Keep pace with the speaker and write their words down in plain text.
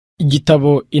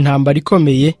Igitabo Intambara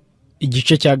ikomeye,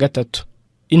 igice cya 3.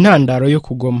 Intandaro yo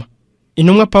kugoma.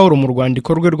 Intumwa Pawulo mu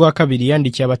rwandiko rwe rwa kabiri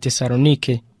yandikiye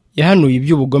Abatesalonike yahanuye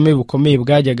iby'ubugome bukomeye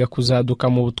bwajyaga kuzaduka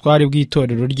mu butware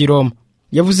bw'itorero ry'i Roma.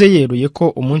 Yavuze yeruye ko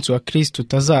umunsi wa Kristo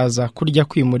utazaza kurya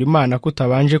kwimura Imana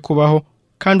kutabanje kubaho,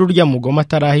 kandi urya mugoma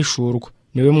atarahishurwa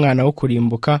niwe mwana wo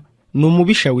kurimbuka, ni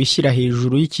umubisha wishyira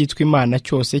hejuru y'icyitwa Imana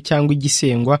cyose cyangwa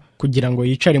igisengwa, kugira ngo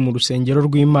yicare mu rusengero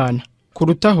rw'Imana.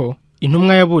 Kurutaho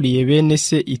intumwa yaburiye bene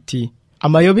se iti,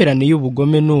 amayoberane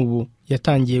y'ubugome n'ubu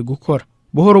yatangiye gukora.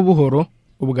 Buhoro buhoro,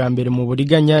 ubwa mbere mu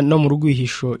buriganya no mu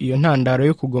rwihisho, iyo ntandaro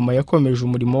yo kugoma yakomeje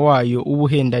umurimo wayo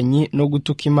w'ubuhendanyi no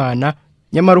gutuka Imana,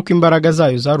 nyamara uko imbaraga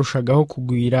zayo zarushagaho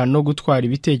kugwira no gutwara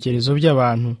ibitekerezo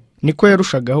by'abantu, niko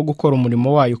yarushagaho gukora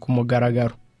umurimo wayo ku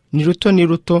mugaragaro. Ni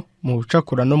ruto mu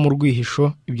bucakura no mu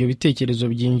rwihisho, ibyo bitekerezo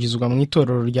byinjizwa mu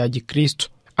itorero rya Gikristo,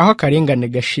 aho akarengane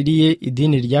gashiriye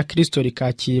idini rya Kristo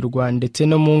rikakirwa ndetse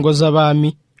no mu ngo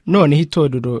z'abami. Noneho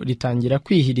itorero ritangira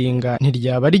kwihiringa,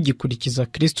 ntiryaba rigikurikiza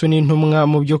Kristo n'intumwa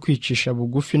mu byo kwicisha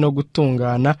bugufi no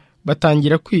gutungana,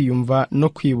 batangira kwiyumva no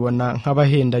kwibona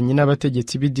nk'abahendanye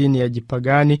n'abategetsi b'idini ya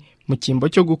gipagani. Mu cyimbo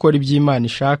cyo gukora iby'Imana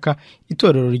ishaka,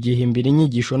 itorero ryihimbira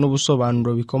inyigisho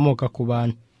n'ubusobanuro bikomoka ku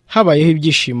bantu. Habayeho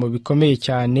ibyishimo bikomeye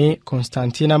cyane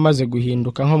Konstantine amaze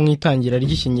guhinduka nko mu itangira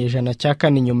ry'ikinyejana cya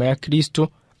 4 nyuma ya Kristo,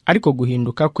 ariko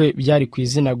guhinduka kwe byari ku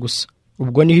izina gusa.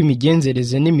 Ubwo niho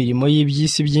imigenzereze n'imirimo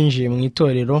y'iby'isi byinjiye mu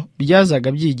itorero, byazaga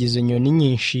byigize inyoni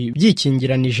nyinshi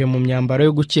byikingiranije mu myambaro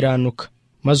yo gukiranuka,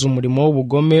 maze umurimo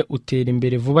w'ubugome utera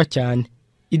imbere vuba cyane.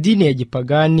 Idini ya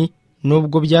gipagani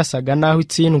nubwo byasaga naho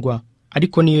itsindwa,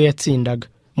 ariko niyo yatsindaga.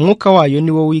 Umwuka wayo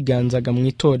niwo wiganzaga mu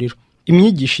itorero.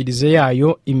 Imyigishirize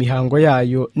yayo, imihango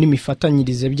yayo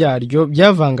n'imifatanyirize byaryo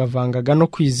byavangavangaga no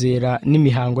kwizera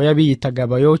n'imihango y'abiyitaga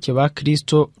abayoboke ba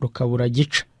Kristo rukabura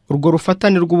gica. Urwo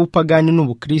rufatane rw'ubupagani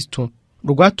n'ubukristo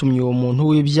rwatumye uwo muntu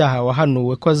w'ibyaha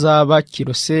wahanuwe ko azaba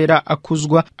kirosera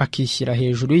akuzwa, akishyira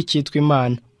hejuru y'icyitwa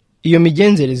Imana. Iyo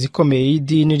migenzereze ikomeye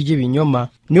y'idini ry'ibinyoma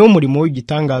niwo murimo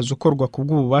w'igitangaza ukorwa ku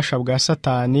bw'ububasha bwa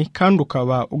Satani, kandi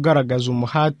ukaba ugaragaza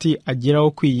umuhati agira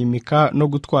wo kwiyimika no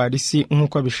gutwara isi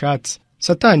nk'uko abishatse.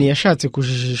 Satani yashatse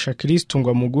kujijisha Kristo ngo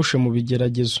amugushe mu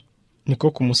bigeragezo.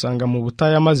 Niko kumusanga mu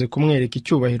butayu, amaze kumwereka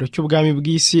icyubahiro cy'ubwami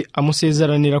bw'isi,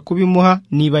 amusezeranira kubimuha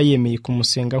niba yemeye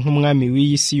kumusenga nk'umwami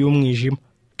w'iyi si y'umwijima.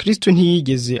 Kristo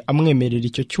ntiyigeze amwemerera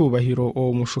icyo cyubahiro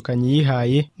uwo mushukanyi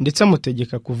yihaye, ndetse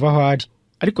amutegeka kuva aho ari.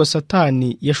 Ariko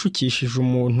Satani yashukishije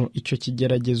umuntu icyo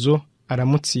kigeragezo,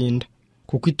 aramutsinda.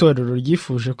 Kuko itorero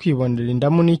ryifuje kwibonera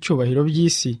indamu n'icyubahiro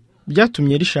by'isi,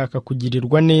 byatumye rishaka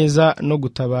kugirirwa neza no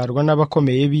gutabarwa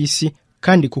n'abakomeye b'isi,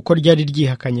 kandi kuko ryari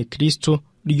ryihakanye Kristo,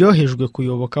 ryohejwe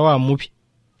kuyoboka wa mubi.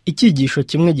 Icyigisho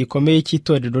kimwe gikomeye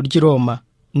cy'itorero ry'i Roma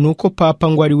ni uko Papa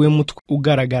ngo ari we mutwe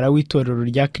ugaragara w'itorero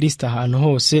rya Kristo ahantu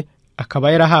hose,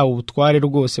 akaba yarahawe ubutware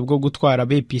rwose bwo gutwara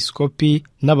abepiskopi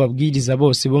n'ababwiriza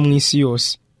bose bo mu isi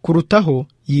yose. Kurutaho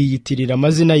yiyitirira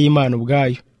amazina y'Imana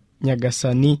ubwayo,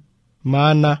 Nyagasani,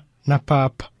 Mana na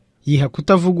Papa. Yiha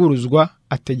kutavuguruzwa,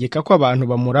 ategeka ko abantu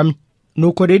bamuramya.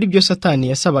 Nuko rero ibyo Satani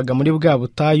yasabaga muri bwa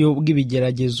butayu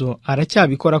bw'ibigeragezo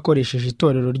aracyabikora akoresheje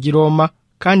itorero ry'i Roma,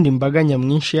 kandi imbaga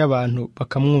nyamwinshi y'abantu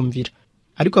bakamwumvira.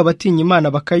 Ariko abatinya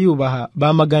Imana bakayubaha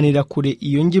bamaganira kure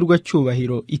iyo ngirwa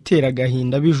cyubahiro itera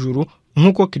agahinda b'ijuru,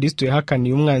 nk'uko Kristo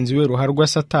yahakaniye umwanzi we ruharwa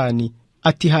Satani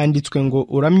ati, handitswe ngo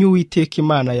uramye Uwiteka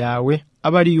Imana yawe,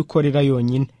 aba ari yo ukorera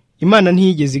yonyine. Imana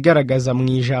ntiyigeze igaragaza mu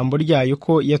ijambo ryayo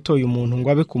ko yatoye umuntu ngo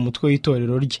abe ku mutwe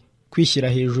w'itorero rye. Kwishyira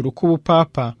hejuru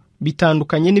k'ubupapa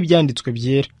bitandukanye n'ibyanditswe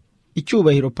byera.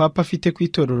 Icyubahiro Papa afite ku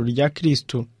itorero rya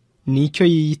Kristo ni icyo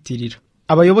yiyitirira.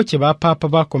 Abayoboke ba Papa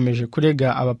bakomeje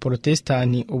kurega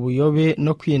abaprotestani ubuyobe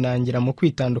no kwinangira mu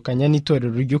kwitandukanya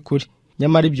n'itorero ry'ukuri.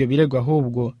 Nyamara ibyo birego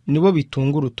ahubwo nibo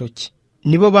bitunga urutoki.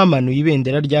 Nibo bamanuye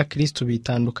ibendera rya Kristo,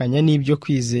 bitandukanya n'ibyo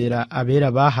kwizera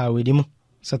abera bahawe rimwe.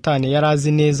 Satani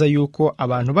yarazi neza yuko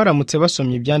abantu baramutse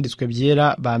basomye ibyanditswe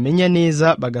byera bamenya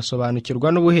neza,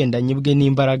 bagasobanukirwa n'ubuhendanyi bwe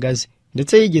n'imbaraga ze.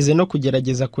 Ndetse yigeze no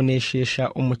kugerageza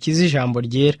kuneshesha umukiza ijambo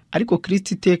ryera, ariko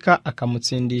Kristo iteka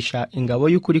akamutsindisha ingabo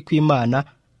y'ukuri kw'Imana,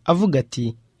 avuga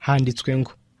ati, handitswe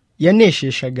ngo.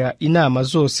 Yanesheshaga inama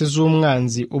zose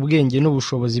z'umwanzi ubwenge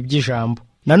n'ubushobozi by'ijambo.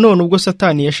 Nanone ubwo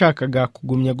Satani yashakaga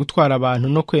kugumya gutwara abantu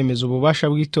no kwemeza ububasha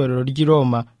bw'itorero ry'i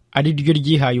Roma, ari ryo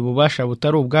ryihaye ububasha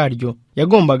butari ubwaryo,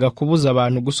 yagombaga kubuza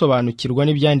abantu gusobanukirwa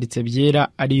n'ibyanditse byera,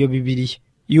 ariyo Bibiliya.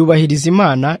 Yubahiriza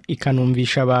Imana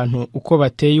ikanumvisha abantu uko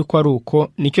bateye uko ari uko,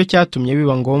 nicyo cyatumye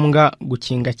biba ngombwa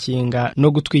gukingakinga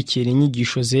no gutwikira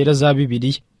inyigisho zera za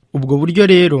Bibiliya. Ubwo buryo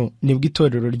rero nibwo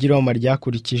itorero ry'i Roma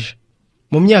ryakurikije.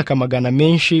 Mu myaka magana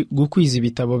menshi gukwiza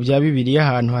ibitabo bya Bibiliya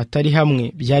ahantu hatari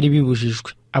hamwe byari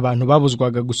bibujijwe. abantu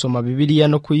babuzwaga gusoma Bibiliya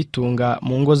no kuyitunga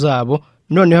mu ngo zabo.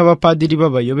 Noneho abapadiri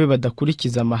b'abayobe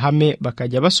badakurikiza amahame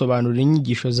bakajya basobanura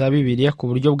inyigisho za Bibiliya ku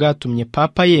buryo bwatumye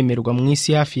Papa yemerwa mu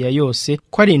isi hafi ya yose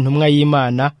ko ari intumwa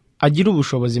y'Imana, agira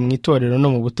ubushobozi mu itorero no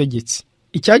mu butegetsi.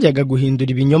 Icyajyaga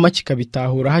guhindura ibinyoma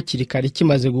kikabitahura hakiri kare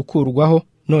kimaze gukurwaho.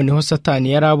 Noneho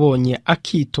Satani yari abonye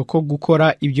akito ko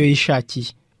gukora ibyo yishakiye.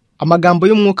 Amagambo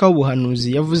y'umwuka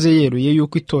w'ubuhanuzi yavuze yeruye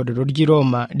yuko itorero ry'i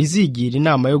Roma rizigira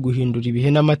inama yo guhindura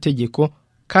ibihe n'amategeko,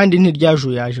 kandi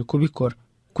ntiryajuyaje kubikora,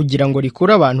 kugira ngo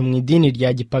rikure abantu mu idini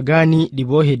rya gipagani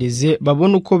ribohereze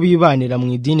babone uko bibanira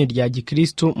mu idini rya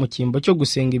gikristo. Mu cyimbo cyo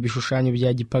gusenga ibishushanyo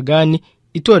bya gipagani,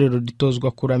 itorero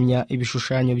ritozwa kuramya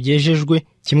ibishushanyo byejejwe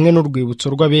kimwe n'urwibutso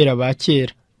rw'abera ba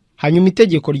kera. Hanyuma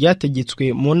itegeko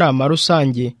ryategetswe mu nama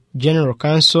rusange General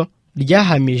Council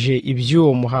ryahamije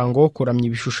iby'uwo muhango wo kuramya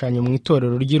ibishushanyo mu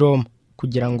itorero ry'i Roma.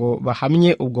 Kugira ngo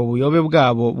bahamye ubwo buyobe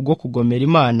bwabo bwo kugomera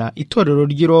Imana, itorero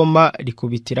ry'i Roma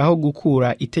rikubitiraho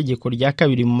gukura itegeko rya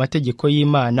kabiri mu mategeko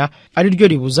y'Imana, ari ryo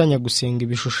ribuzanya gusenga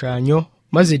ibishushanyo,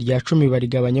 maze irya 10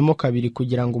 barigabanyamo kabiri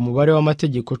kugira ngo umubare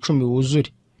w'amategeko 10 wuzure.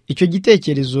 Icyo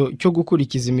gitekerezo cyo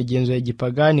gukurikiza imigenzo ya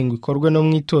gipagani ngo ikorwe no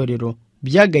mu itorero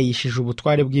byagayishije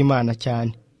ubutware bw'Imana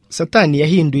cyane. Satani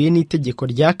yahinduye n'itegeko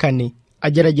rya 4,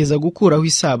 agerageza gukuraho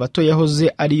isabato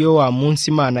yahoze ariyo wa munsi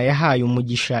Imana yahaye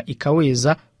umugisha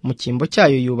ikaweza. Mu cyimbo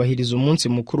cyayo yubahiriza umunsi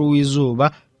mukuru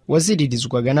w'izuba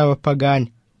waziririzwaga n'abapagani.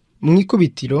 Mu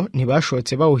ikubitiro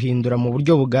ntibashotse bawuhindura mu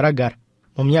buryo bugaragara.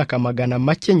 Mu myaka magana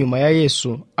make nyuma ya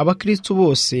Yesu, abakristo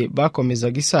bose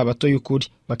bakomezaga isabato y'ukuri,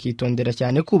 bakitondera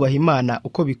cyane kubaha Imana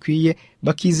uko bikwiye,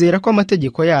 bakizera ko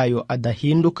amategeko yayo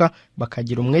adahinduka,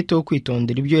 bakagira umwete wo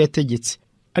kwitondera ibyo yategetse.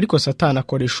 Ariko Satani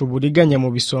akoresha uburiganya mu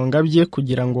bisonga bye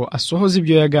kugira ngo asohoze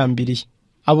ibyo yagambiriye.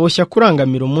 Aboshya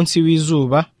kurangamira umunsi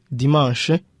w'izuba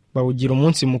dimanche, bawugira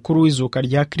umunsi mukuru w'izuka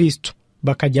rya Kristo.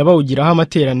 Bakajya bawugiraho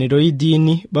amateraniro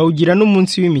y'idini, bawugira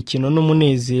n'umunsi w'imikino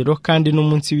n'umunezero, kandi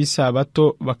n'umunsi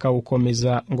w'isabato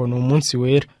bakawukomeza ngo ni umunsi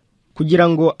wera. Kugira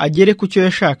ngo agere ku cyo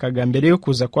yashakaga mbere yo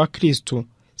kuza kwa Kristo,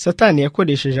 Satani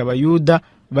yakoresheje abayuda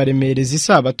baremereza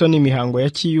isabato n'imihango ya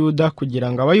kiyuda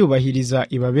kugira ngo abayubahiriza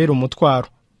ibabere umutwaro.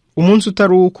 Umunsi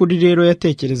utari uw'ukuri rero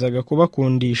yatekerezaga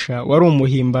kubakundisha wari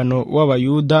umuhimbano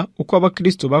w'abayuda. Uko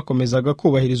abakristo bakomezaga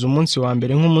kubahiriza umunsi wa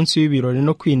mbere nk'umunsi w'ibirori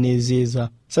no kwinezeza,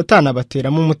 Satani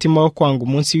abateramo umutima wo kwanga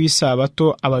umunsi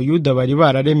w'isabato abayuda bari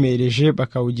bararemereje,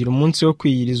 bakawugira umunsi wo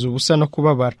kwiyiriza ubusa no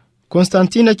kubabara.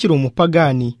 Konstantine akiri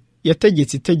umupagani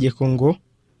yategetse itegeko ngo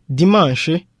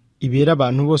dimanche ibera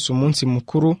abantu bose umunsi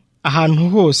mukuru ahantu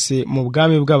hose mu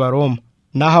bwami bw'Abaroma.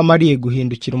 Naho amariye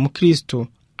guhindukira umukristo,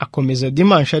 akomeza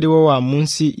dimanche ari wo wa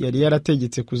munsi yari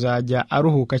yarategetse kuzajya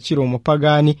aruhuka akiri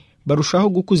umupagani, barushaho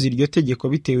gukuza iryo tegeko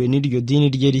bitewe n'iryo dini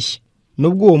rye rishya.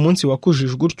 Nubwo uwo munsi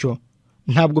wakujijwe utyo,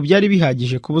 ntabwo byari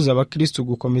bihagije kubuza abakristo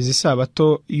gukomeza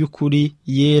isabato y'ukuri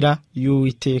yera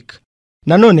y'Uwiteka.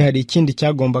 Nanone hari ikindi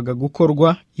cyagombaga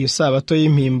gukorwa. Iyo sabato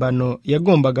y'impimbano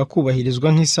yagombaga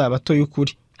kubahirizwa nk'isabato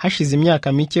y'ukuri. Hashize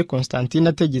imyaka mike Konstantine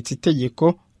ategetse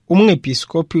itegeko,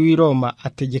 umwepiskopi w'i Roma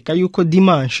ategeka yuko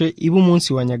dimanche iba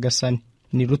umunsi wa Nyagasani.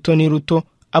 Ni ruto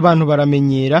abantu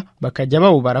baramenyera, bakajya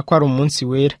bawubara ko ari umunsi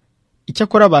wera.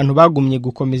 Icyakora abantu bagumye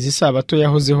gukomeza isabato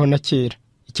yahozeho na kera.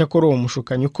 Icyakora uwo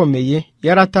mushukanyi ukomeye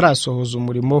yari atarasohoza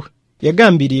umurimo we.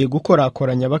 Yagambiriye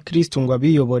gukorakoranya abakristo ngo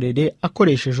abiyoborere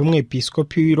akoresheje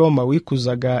umwepiskopi w'i Roma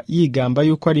wikuzaga yigamba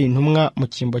yuko ari intumwa mu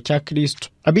cyimbo cya Kristo.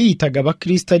 Abiyitaga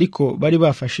abakristo ariko bari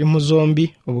bafashe impu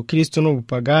zombi, ubukristo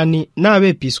n'ubupagani,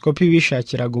 n'abepiskopi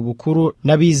bishakiraga ubukuru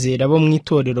n'abizera bo mu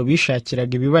itorero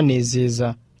bishakiraga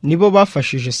ibibanezeza, nibo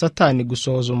bafashije Satani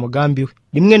gusohoza umugambi we.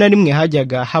 Rimwe na rimwe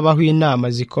hajyaga habaho inama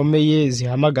zikomeye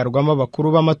zihamagarwamo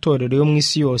abakuru b'amatorero yo mu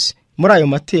isi yose. Muri ayo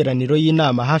materaniro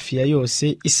y'inama hafi ya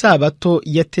yose, isabato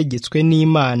yategetswe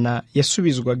n'Imana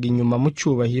yasubizwaga inyuma mu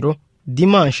cyubahiro,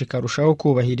 dimanche karushaho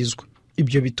kubahirizwa.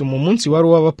 Ibyo bituma umunsi wari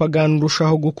w'abapagani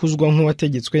urushaho gukuzwa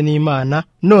nk'uwategetswe n'Imana.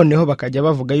 Noneho bakajya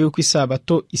bavuga yuko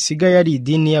isabato isigaye ari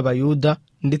idini y'abayuda,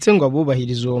 ndetse ngo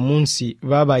abubahiriza uwo munsi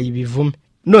babaye ibivume.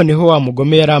 Noneho wa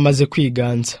mugome yari amaze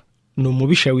kwiganza. Ni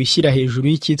umubisha wishyira hejuru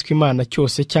y'icyitwa Imana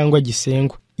cyose cyangwa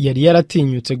gisengwa. Yari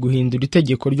yaratinyutse guhindura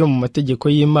itegeko ryo mu mategeko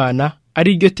y'Imana,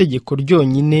 ari ryo tegeko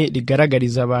ryonyine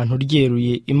rigaragariza abantu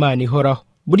ryeruye Imana ihoraho.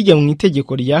 Burya mu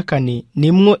itegeko rya 4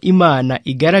 nimwo Imana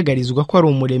igaragarizwa ko ari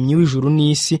umuremyi w'ijuru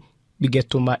n'isi,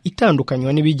 bigatuma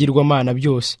itandukanywa n'ibigirwamana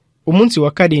byose. Umunsi wa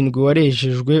 7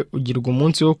 warejejwe ugirwa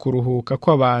umunsi wo kuruhuka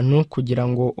kw'abantu kugira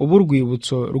ngo ube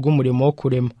urwibutso rw'umurimo wo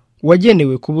kurema.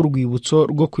 Wagenewe kuba urwibutso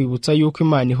rwo kwibutsa yuko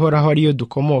Imana ihoraho ariyo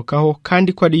dukomokaho,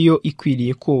 kandi ko ariyo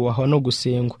ikwiriye kubahwa no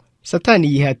gusengwa.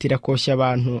 Satani yihatira koshya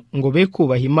abantu ngo be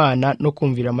kubaha Imana no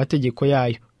kumvira amategeko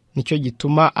yayo. nicyo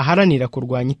gituma aharanira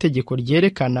kurwanya itegeko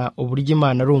ryerekana uburyo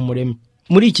Imana ari umuremyi.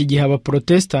 Muri iki gihe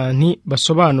abaprotestanti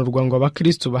basobanurwa ngo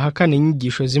abakristo bahakana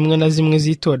inyigisho zimwe na zimwe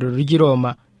z'itorero ry'i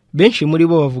Roma. Benshi muri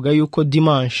bo bavuga yuko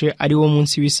dimanche ari wo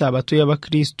munsi w'isabato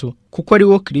y'abakristo kuko ari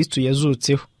wo Kristo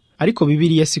yazutseho. Ariko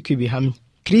Bibiliya siko ibihamya.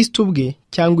 Kristo ubwe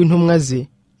cyangwa intumwa ze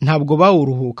ntabwo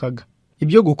bawuruhukaga.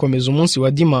 Ibyo gukomeza umunsi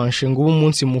wa dimanche ngo ube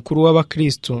umunsi mukuru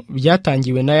w'abakristo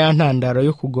byatangiwe na ya ntandaro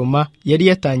yo kugoma yari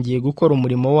yatangiye gukora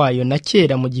umurimo wayo na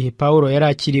kera mu gihe Pawulo yari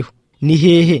akiriho. Ni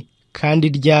hehe kandi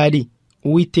ryari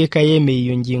Uwiteka yemeye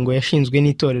iyo ngingo yashinzwe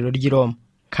n'itorero ry'i Roma?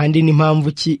 Kandi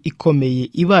n'impamvu ki ikomeye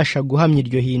ibasha guhamya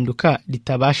iryo hinduka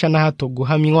ritabasha na hato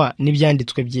guhamywa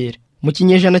n'ibyanditswe byera? Mu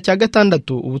kinyejana cya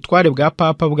 6 ubutware bwa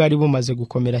papa bwari bumaze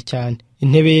gukomera cyane.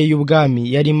 Intebe ye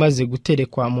y'ubwami yari imaze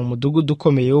guterekwa mu mudugudu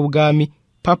ukomeye w'ubwami.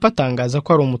 Papa atangaza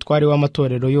ko ari umutware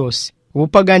w'amatorero yose.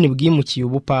 Ubupagani bwimukiye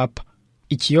ubupapa.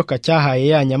 Ikiyoka cyahaye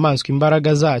ya nyamaswa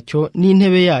imbaraga zacyo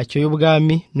n'intebe yacyo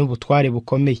y'ubwami n'ubutware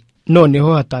bukomeye.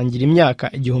 Noneho hatangira imyaka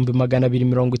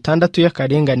 1260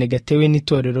 y'akarengane gatewe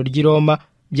n'itorero ry'i Roma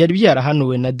byari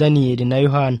byarahanuwe na Daniyeli na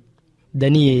Yohana.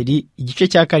 Daniyeli igice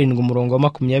cya 7 umurongo wa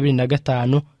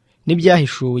 25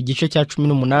 n'ibyahishuwe igice cya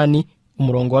 18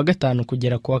 umurongo wa 5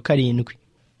 kugera ku wa 7.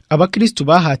 Abakristo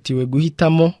bahatiwe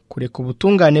guhitamo kureka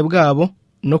ubutungane bwabo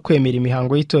no kwemera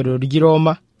imihango y'itorero ry'i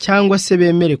Roma, cyangwa se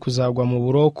bemere kuzagwa mu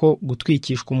buroko,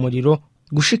 gutwikishwa umuriro,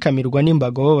 gushikamirwa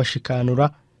n'imbago babashikanura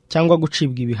cyangwa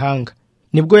gucibwa ibihanga.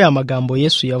 Nibwo ya magambo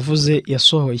Yesu yavuze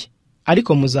yasohoye.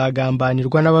 Ariko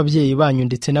muzagambanirwa n'ababyeyi banyu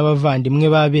ndetse n'abavandimwe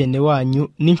ba bene wanyu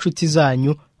n'inshuti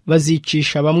zanyu,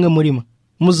 bazicisha bamwe muri mwe.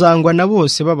 Muzangwa na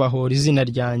bose babahora izina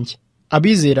ryanjye.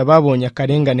 Abizera babonye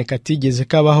akarengane katigeze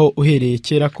kabaho uhereye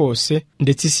kera kose,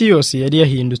 ndetse isi yose yari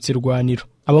yahindutse irwaniro.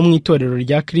 Abo mu itorero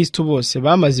rya Kristo bose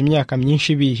bamaze imyaka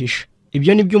myinshi bihisha.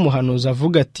 Ibyo nibyo umuhanuzi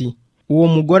avuga ati, uwo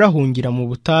mugore ahungira mu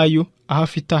butayu, aho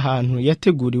afite ahantu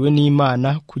yateguriwe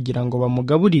n'Imana kugira ngo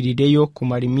bamugaburirireyo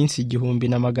kumara iminsi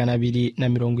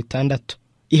 1260.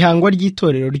 Ihangwa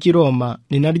ry'itorero ry'i Roma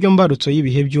ni naryo mbarutso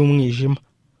y'ibihe by'umwijima.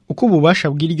 Uko ububasha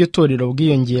bw'iryo torero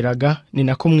bwiyongeraga, ni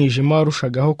nako umwijima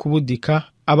warushagaho kubudika.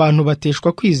 Abantu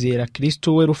bateshwa kwizera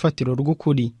Kristo we rufatiro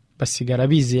rw'ukuri, basigara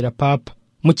bizera papa.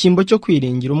 Mu cyimbo cyo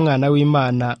kwiringira umwana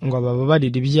w'Imana ngo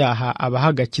abababarire ibyaha abaha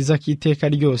agakiza k'iteka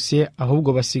ryose,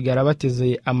 ahubwo basigara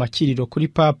bateze amakiriro kuri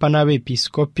papa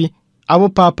n'abepiskopi, abo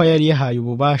papa yari yahaye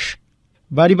ububasha.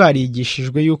 Bari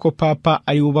barigishijwe yuko papa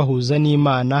ari ubahuza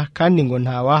n'Imana, kandi ngo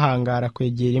nta wahangara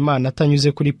kwegera Imana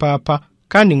atanyuze kuri papa,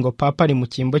 kandi ngo papa ari mu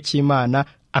cyimbo cy'Imana,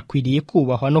 akwiriye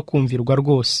kubahwa no kumvirwa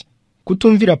rwose.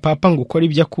 Kutumvira papa ngo ukora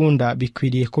ibyo akunda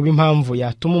bikwiriye kuba impamvu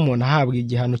yatuma umuntu ahabwa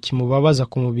igihano kimubabaza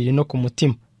ku mubiri no ku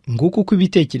mutima. Nguko uko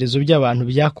ibitekerezo by'abantu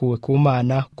byakuwe ku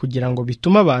Mana kugira ngo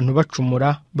bitume abantu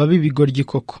bacumura, babe ibigoryi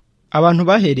koko. Abantu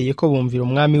bahereye ko bumvira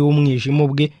umwami w'umwijima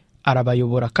ubwe,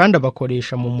 arabayobora kandi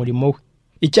abakoresha mu murimo we.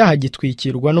 Icyaha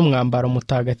gitwikirwa n'umwambaro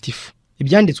mutagatifu.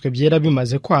 Ibyanditswe byera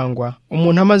bimaze kwangwa,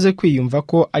 umuntu amaze kwiyumva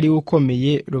ko ari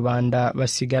ukomeye, rubanda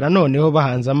basigara noneho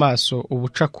bahanze amaso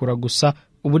ubucakura gusa,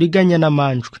 uburiganya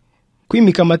n'amanjwe.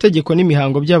 Kwimika amategeko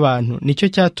n'imihango by'abantu nicyo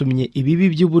cyatumye ibibi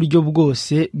by'uburyo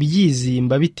bwose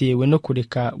byizimba bitewe no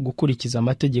kureka gukurikiza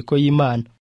amategeko y'Imana.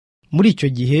 Muri icyo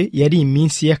gihe yari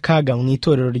iminsi y'akaga mu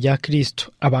itorero rya Kristo.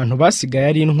 Abantu basigaye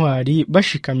ari intwari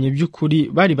bashikamye by'ukuri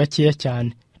bari bakeya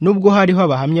cyane. Nubwo hariho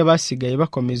abahamya basigaye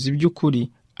bakomeza iby'ukuri,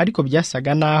 ariko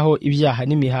byasaga naho ibyaha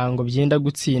n'imihango byenda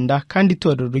gutsinda, kandi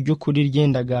itorero ry'ukuri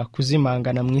ryendaga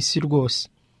kuzimangana mu isi rwose.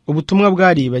 Ubutumwa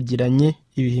bwaribagiranye,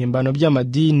 ibihimbano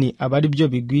by'amadini aba ari byo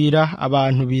bigwira,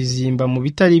 abantu bizimba mu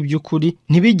bitari iby'ukuri,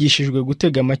 ntibigishijwe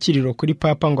gutega amakiriro kuri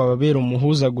papa ngo ababere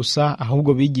umuhuza gusa,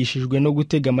 ahubwo bigishijwe no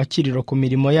gutega amakiriro ku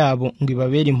mirimo yabo ngo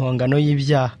ibabere impongano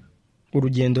y'ibyaha.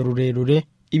 Urugendo rurerure,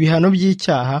 ibihano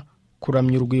by'icyaha,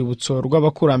 kuramya urwibutso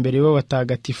rw'abakurambere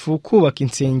b'abatagatifu, kubaka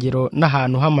insengero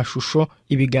n'ahantu h'amashusho,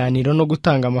 ibiganiro no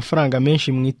gutanga amafaranga menshi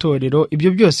mu itorero,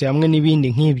 ibyo byose hamwe n'ibindi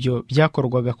nk'ibyo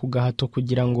byakorwaga ku gahato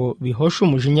kugira ngo bihoshe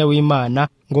umujinya w'Imana,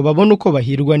 ngo babone uko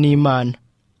bahirwa n'Imana.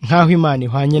 Nk'aho Imana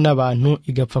ihwanye n'abantu,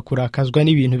 igapfa kurakazwa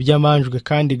n'ibintu by'amanjwe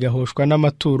kandi igahoshwa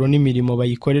n'amaturo n'imirimo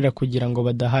bayikorera kugira ngo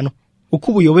badahanwa. Uko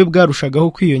ubuyobe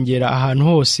bwarushagaho kwiyongera ahantu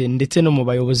hose ndetse no mu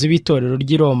bayobozi b'itorero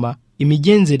ry'i Roma,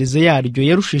 imigenzereze yaryo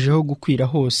yarushijeho gukwira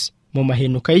hose. Mu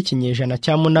mahenuka y'ikinyejana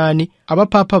cya 8,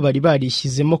 abapapa bari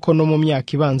barishyizemo ko no mu myaka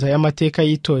ibanza y'amateka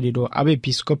y'itorero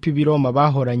abepiskopi b'i Roma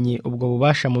bahoranye ubwo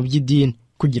bubasha mu by'idini.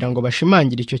 Kugira ngo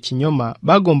bashimangire icyo kinyoma,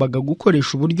 bagombaga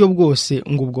gukoresha uburyo bwose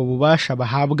ngo ubwo bubasha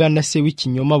bahabwa na se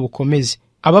w'ikinyoma bukomeze.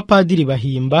 Abapadiri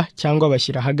bahimba cyangwa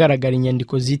bashyira ahagaragara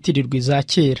inyandiko zitirirwa iza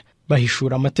kera,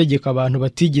 bahishura amategeko abantu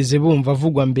batigeze bumva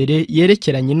avugwa mbere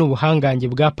yerekeranye n'ubuhangange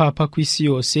bwa papa ku isi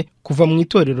yose kuva mu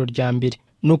itorero rya mbere.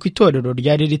 Nuko itorero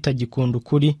ryari ritagikunda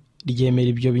ukuri, ryemera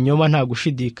ibyo binyoma nta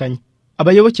gushidikanya.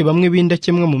 Abayoboke bamwe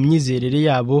b'indakemwa mu myizerere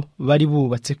yabo bari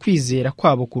bubatse kwizera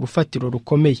kwabo ku rufatiro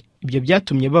rukomeye. Ibyo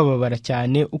byatumye bababara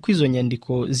cyane uko izo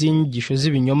nyandiko z'inyigisho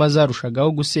z'ibinyoma zarushagaho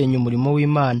gusenya umurimo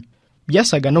w'Imana.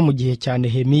 Byasaga no mu gihe cya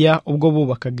Nehemiya ubwo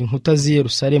bubakaga inkuta z'i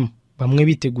Yerusalemu. Bamwe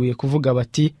biteguye kuvuga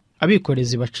bati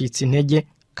abikorezi bacitse intege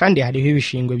kandi hariho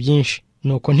ibishingwe byinshi,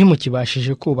 nuko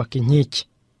ntimukibashije kubaka inkike.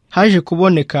 Haje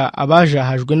kuboneka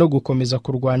abajahajwe no gukomeza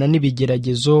kurwana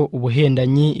n'ibigeragezo,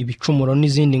 ubuhendanyi, ibicumuro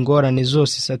n'izindi ngorane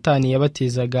zose Satani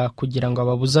yabatezaga kugira ngo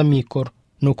ababuze amikoro.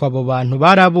 Nuko abo bantu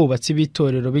bari abubatsi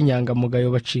b'itorero b'inyangamugayo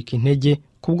bacika intege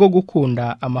kubwo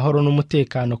gukunda amahoro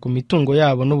n'umutekano ku mitungo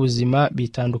yabo n'ubuzima,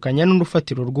 bitandukanya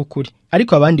n'urufatiro rw'ukuri.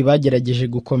 Ariko abandi bagerageje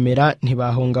gukomera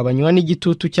ntibahungabanywa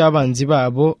n'igitutu cy'abanzi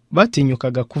babo,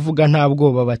 batinyukaga kuvuga nta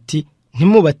bwoba bati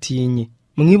ntimubatinye,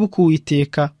 mwibuke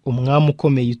Uwiteka, umwami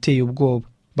ukomeye uteye ubwoba.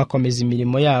 Bakomeza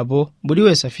imirimo yabo, buri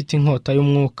wese afite inkota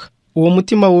y'umwuka. Uwo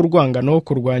mutima w'urwangano wo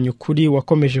kurwanya ukuri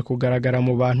wakomeje kugaragara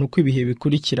mu bantu uko ibihe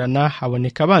bikurikirana.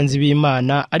 Haboneka abanzi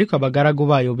b'Imana, ariko abagaragu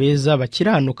bayo beza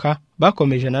bakiranuka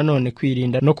bakomeje nanone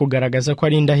kwirinda no kugaragaza ko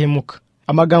ari indahemuka.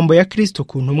 Amagambo ya Kristo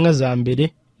ku ntumwa za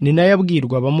mbere ni nayo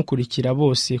abwirwa abamukurikira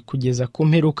bose kugeza ku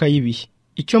mperuka y'ibihe.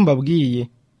 Icyo mbabwiye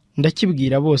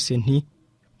ndakibwira bose nti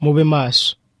mube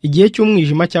maso. Igihe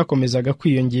cy'umwijima cyakomezaga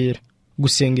kwiyongera.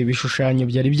 Gusenga ibishushanyo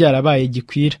byari byarabaye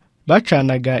gikwira.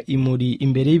 Bacanaga imuri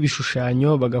imbere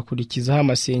y'ibishushanyo bagakurikizaho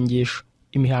amasengesho.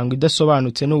 Imihango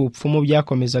idasobanutse n'ubupfumu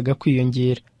byakomezaga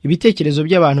kwiyongera. Ibitekerezo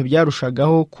by'abantu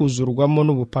byarushagaho kuzurwamo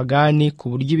n'ubupagani ku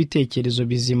buryo ibitekerezo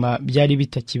bizima byari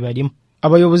bitakibarimo.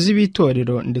 Abayobozi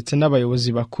b'itorero ndetse n'abayobozi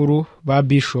bakuru ba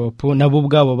bishopu nabo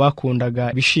ubwabo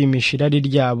bakundaga bishimisha irari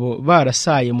ryabo,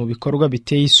 barasaye mu bikorwa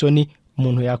biteye isoni.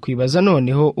 Umuntu yakwibaza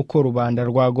noneho uko rubanda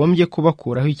rwagombye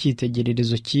kubakuraho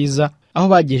icyitegererezo cyiza, aho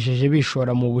bagejeje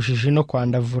bishora mu bujiji no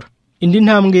kwandavura. Indi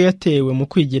ntambwe yatewe mu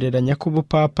kwigereranya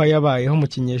k'ubupapa yabayeho mu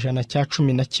kinyejana cya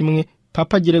 11.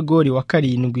 Papa Gregori wa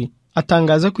karindwi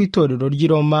atangaza ko itorero ry'i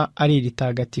Roma ari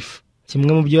iritagatifu.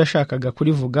 Kimwe mu byo yashakaga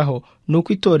kurivugaho ni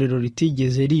uko itorero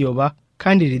ritigeze riyoba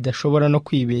kandi ridashobora no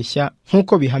kwibeshya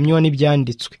nk'uko bihamywa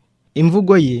n'ibyanditswe.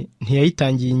 Imvugo ye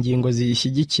ntiyayitangiye ingingo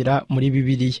ziyishyigikira muri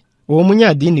Bibiliya. Uwo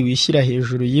munyadini wishyira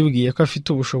hejuru yibwiye ko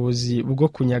afite ubushobozi bwo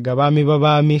kunyaga abami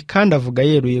b'abami, kandi avuga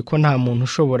yeruye ko nta muntu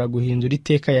ushobora guhindura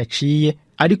iteka yaciye,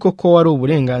 ariko ko wari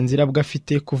uburenganzira bwe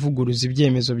afite kuvuguruza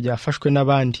ibyemezo byafashwe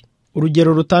n'abandi.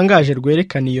 Urugero rutangaje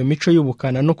rwerekana iyo mico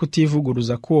y'ubukana no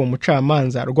kutivuguruza k'uwo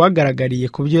mucamanza rwagaragariye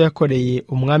ku byo yakoreye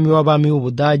umwami w'abami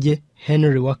w'Ubudage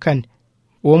Henry wa kane.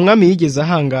 Uwo mwami yigeze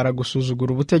ahangara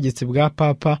gusuzugura ubutegetsi bwa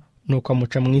papa, nuko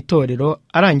amuca mu itorero,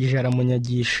 arangije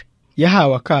aramunyagisha.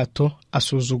 Yahawe akato,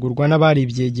 asuzugurwa n'abari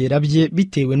ibyegera bye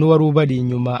bitewe n'uwari ubari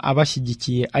inyuma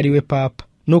abashyigikiye ari we papa.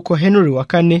 Nuko Henry wa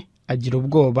kane agira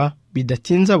ubwoba,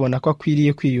 bidatinze abona ko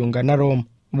akwiriye kwiyunga na Roma.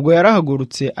 Ubwo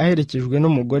yarahagurutse aherekejwe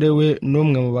n'umugore we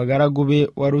n'umwe mu bagaragu be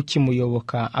wari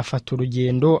ukimuyoboka, afata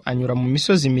urugendo anyura mu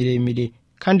misozi miremire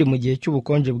kandi mu gihe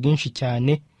cy'ubukonje bwinshi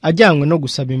cyane, ajyanywe no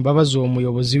gusaba imbabazi uwo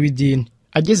muyobozi w'idini.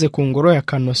 Ageze ku ngoro ya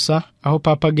Kanosa aho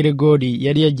Papa Gregori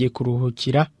yari yagiye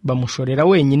kuruhukira, bamushorera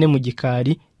wenyine mu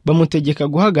gikari, bamutegeka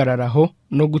guhagararaho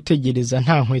no gutegereza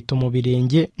nta nkweto mu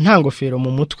birenge, nta ngofero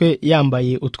mu mutwe,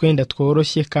 yambaye utwenda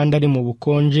tworoshye kandi ari mu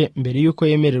bukonje mbere y'uko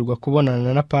yemererwa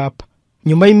kubonana na papa.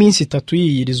 Nyuma y'iminsi 3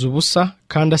 yiyiriza ubusa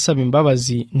kandi asaba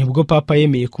imbabazi, nibwo papa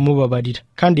yemeye kumubabarira,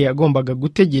 kandi yagombaga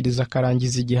gutegereza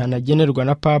akarangiza igihano agenerwa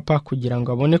na papa kugira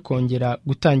ngo abone kongera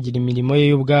gutangira imirimo ye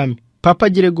y'ubwami. Papa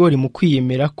Gregori mu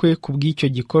kwiyemera kwe kubw'icyo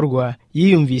gikorwa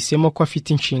yiyumvisemo ko afite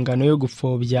inshingano yo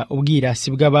gupfobya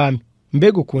ubwirasi bw'abami.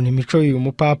 Mbega ukuntu imico y'uyu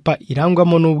mupapa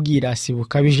irangwamo n'ubwirasi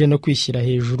bukabije no kwishyira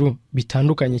hejuru,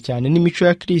 bitandukanye cyane n'imico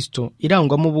ya Kristo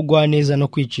irangwamo ubugwaneza no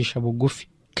kwicisha bugufi.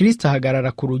 Kristo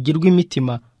ahagarara ku rugi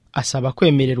rw'imitima, asaba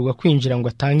kwemererwa kwinjira ngo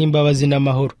atange imbabazi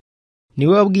n'amahoro.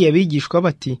 Niwe wabwiye abigishwa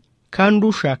bati, kandi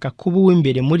ushaka kuba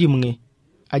uw'imbere muri mwe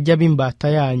ajya bimbata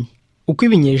yanyu. Uko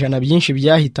ibinyejana byinshi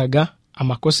byahitaga,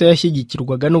 amakosa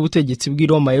yashyigikirwaga n'ubutegetsi bw'i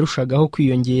Roma yarushagaho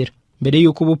kwiyongera. Mbere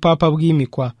y'uko ubupapa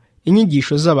bwimikwa,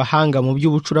 inyigisho z'abahanga mu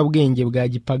by'ubucurabwenge bwa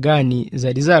gipagani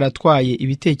zari zaratwaye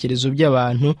ibitekerezo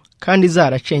by'abantu kandi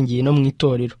zaracengeye no mu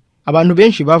itorero. Abantu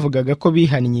benshi bavugaga ko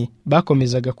bihannye,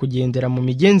 bakomezaga kugendera mu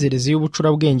migenzereze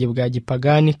y'ubucurabwenge bwa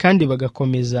gipagani kandi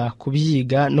bagakomeza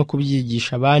kubyiga no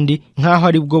kubyigisha abandi nk'aho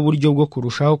ari bwo buryo bwo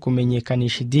kurushaho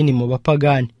kumenyekanisha idini mu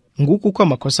bapagani. Nguko uko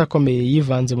amakosa akomeye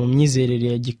yivanze mu myizerere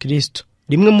ya Gikristo.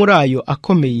 rimwe muri ayo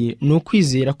akomeye ni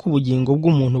ukwizera ko ubugingo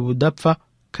bw'umuntu budapfa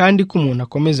kandi ko umuntu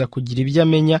akomeza kugira ibyo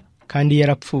amenya kandi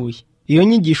yarapfuye. Iyo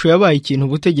nyigisho yabaye ikintu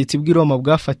ubutegetsi bw'i Roma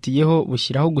bwafatiyeho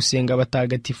bushyiraho gusenga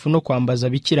abatagatifu no kwambaza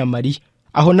Bikira Mariya.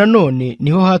 Aho nanone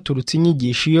niho haturutse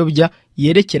inyigisho iyobya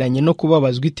yerekeranye no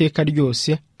kubabazwa iteka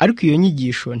ryose, ariko iyo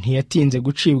nyigisho ntiyatinze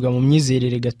gucibwa mu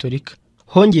myizerere gatolika.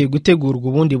 Hongeye gutegurwa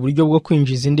ubundi buryo bwo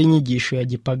kwinjiza indi nyigisho ya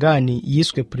gipagani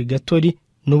yiswe purigatori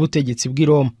n'ubutegetsi bw'i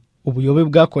Roma. Ubuyobe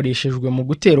bwakoreshejwe mu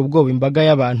gutera ubwoba imbaga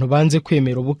y'abantu banze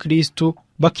kwemera ubukristo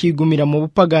bakigumira mu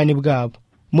bupagani bwabo.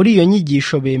 Muri iyo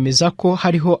nyigisho bemeza ko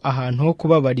hariho ahantu ho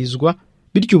kubabarizwa,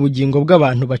 bityo ubugingo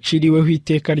bw'abantu baciriweho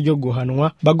iteka ryo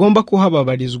guhanwa bagomba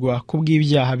kuhababarizwa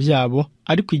kubw'ibyaha byabo,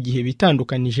 ariko igihe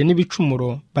bitandukanije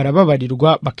n'ibicumuro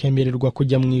barababarirwa bakemererwa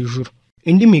kujya mu ijuru.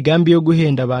 Indi migambi yo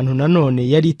guhenda abantu nanone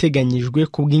yari iteganyijwe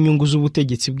kubw'inyungu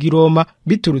z'ubutegetsi bw'i Roma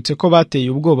biturutse ko bateye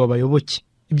ubwoba abayoboke.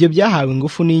 Ibyo byahawe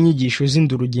ingufu n'inyigisho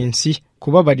z'indurugensi,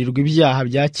 kubabarirwa ibyaha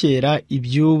bya kera,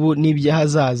 iby'ubu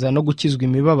n'iby'ahazaza no gukizwa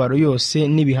imibabaro yose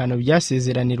n'ibihano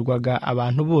byasezeranirwaga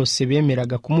abantu bose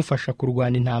bemeraga kumufasha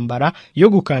kurwana intambara yo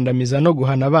gukandamiza no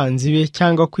guhana abanzi be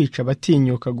cyangwa kwica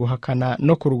abatinyuka guhakana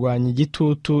no kurwanya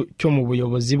igitutu cyo mu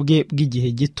buyobozi bwe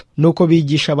bw'igihe gito. Nuko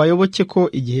bigisha abayoboke ko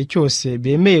igihe cyose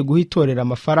bemeye guha itorero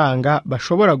amafaranga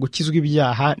bashobora gukizwa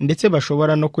ibyaha ndetse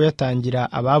bashobora no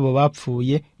kuyatangira ababo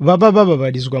bapfuye baba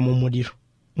bababarizwa mu muriro.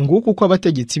 Nguko uko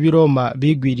abategetsi b'i Roma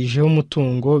bigwirijeho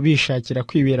umutungo bishakira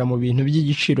kwibera mu bintu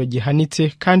by'igiciro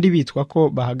gihanitse kandi bitwa ko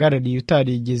bahagarariye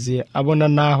utarigeze abona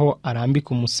naho arambika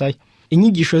umusaya.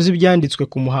 Inyigisho z'ibyanditswe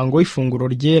ku muhango w'ifunguro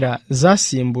ryera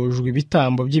zasimbujwe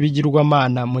ibitambo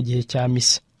by'ibigirwamana mu gihe cya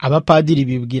misa. Abapadiri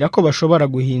bibwira ko bashobora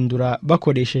guhindura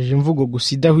bakoresheje imvugo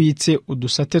gusa idahwitse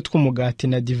udusate tw'umugati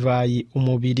na divayi,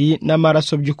 umubiri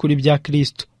n'amaraso by'ukuri bya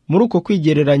Kristo. Muri uko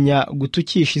kwigereranya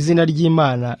gutukisha izina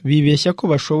ry'Imana bibeshya ko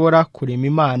bashobora kurema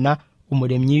Imana,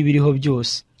 umuremyi w'ibiriho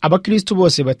byose. Abakristo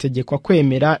bose bategekwa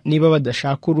kwemera niba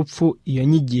badashaka urupfu iyo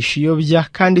nyigisho iyobya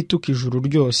kandi ituka ijuru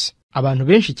ryose. Abantu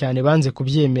benshi cyane banze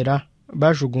kubyemera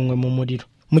bajugunywe mu muriro.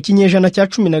 Mu kinyejana cya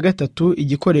 13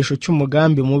 igikoresho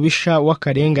cy'umugambi mubisha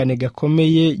w'akarengane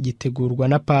gakomeye gitegurwa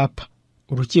na Papa.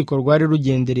 Urukiko rwari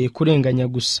rugendereye kurenganya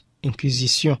gusa,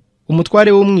 Inquisition.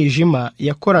 Umutware w'umwijima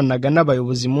yakoranaga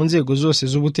n'abayobozi mu nzego zose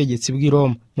z'ubutegetsi bw'i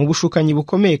Roma. Mu bushukanyi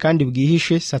bukomeye kandi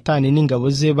bwihishe, Satani n'ingabo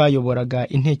ze bayoboraga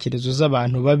intekerezo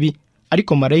z'abantu babi,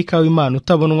 ariko marayika w'Imana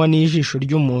utabonwa n'ijisho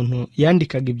ry'umuntu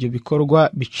yandikaga ibyo bikorwa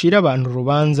bicira abantu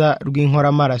urubanza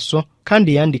rw'inkoramaraso,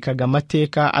 kandi yandikaga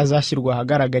amateka azashyirwa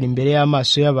ahagaragara imbere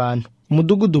y'amaso y'abantu.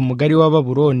 Umudugudu mugari wa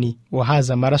Babuloni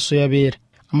wahaze amaraso y'abera.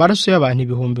 Amaraso y'abantu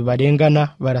ibihumbi barengana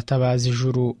baratabaza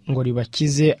ijuru ngo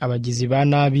ribakize abagizi ba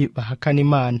nabi bahakana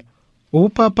Imana.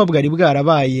 Ubupapa bwari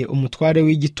bwarabaye umutware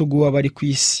w'igitugu w'abari ku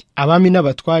isi. Abami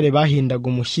n'abatware bahindaga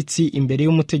umushyitsi imbere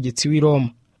y'umutegetsi w'i Roma.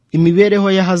 Imibereho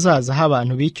y'ahazaza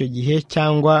h'abantu b'icyo gihe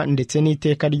cyangwa ndetse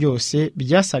n'iteka ryose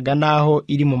byasaga naho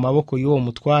iri mu maboko y'uwo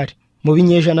mutware. Mu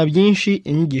binyejana byinshi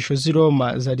inyigisho z'i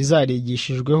Roma zari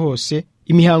zarigishijwe hose,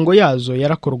 imihango yazo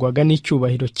yarakorwaga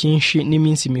n'icyubahiro cyinshi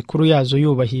n'iminsi mikuru yazo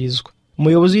yubahirizwa.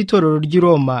 Umuyobozi w'itorero ry'i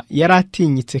Roma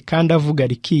yaratinyitse kandi avuga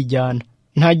rikijyana.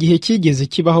 Nta gihe kigeze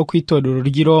kibaho ku itorero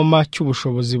ry'i Roma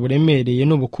cy'ubushobozi buremereye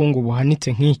n'ubukungu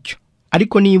buhanitse nk'icyo.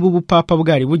 Ariko niba ubupapa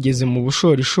bwari bugeze mu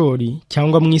bushorishori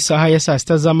cyangwa mu isaha ya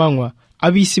 6 z'amanywa,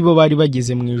 ab'isi bo bari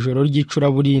bageze mu ijoro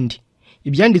ry'icuraburindi.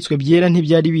 Ibyanditswe byera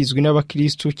ntibyari bizwi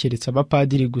n'abakristo keretse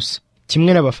abapadiri gusa.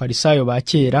 Kimwe n'abafarisayo ba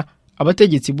kera,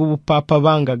 abategetsi b'ubupapa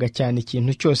bangaga cyane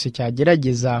ikintu cyose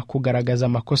cyagerageza kugaragaza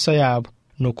amakosa yabo.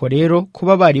 Nuko rero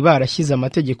kuba bari barashyize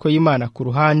amategeko y'Imana ku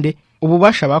ruhande,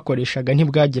 ububasha bakoreshaga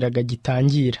ntibwagiraga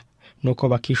gitangira. Nuko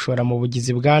bakishora mu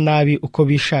bugizi bwa nabi uko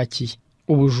bishakiye.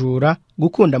 Ubujura,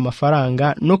 gukunda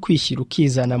amafaranga no kwishyira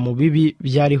ukizana mu bibi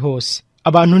byari hose.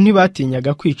 Abantu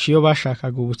ntibatinyaga kwica iyo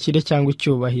bashakaga ubukire cyangwa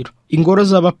icyubahiro. Ingoro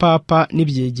z'abapapa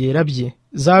n'ibyegera bye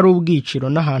zari ubwiciro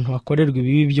n'ahantu hakorerwa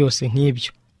ibibi byose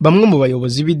nk'ibyo. Bamwe mu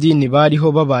bayobozi b'idini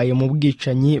bariho babaye mu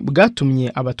bwicanyi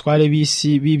bwatumye abatware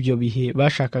b'isi b'ibyo bihe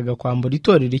bashakaga kwambura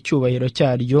itorero icyubahiro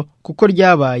cyaryo, kuko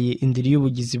ryabaye indiri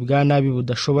y'ubugizi bwa nabi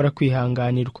budashobora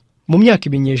kwihanganirwa. Mu myaka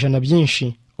ibinyejana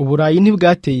byinshi, Uburayi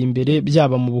ntibwateye imbere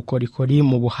byaba mu bukorikori,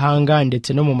 mu buhanga ndetse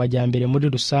no mu majyambere muri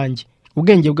rusange.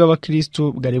 Ubwenge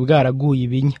bw'abakristo bwari bwaraguye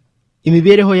ibinya.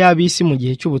 Imibereho y'abisi mu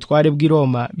gihe cy'ubutware bw'i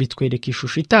Roma bitwereka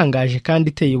ishusho itangaje kandi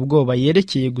iteye ubwoba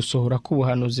yerekeye gusohora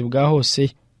k'ubuhanuzi bwa Hose.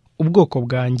 Ubwoko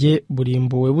bwanjye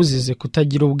burimbuwe buzize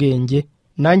kutagira ubwenge,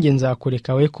 nanjye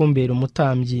nzakureka we kumbera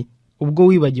umutambyi. Ubwo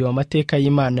wibagiwe amateka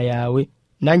y'Imana yawe,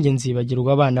 nanjye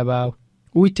nzibagirwa abana bawe.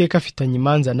 Uwiteka afitanye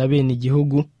imanza na bene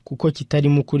igihugu, kuko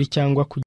kitarimo ukuri cyangwa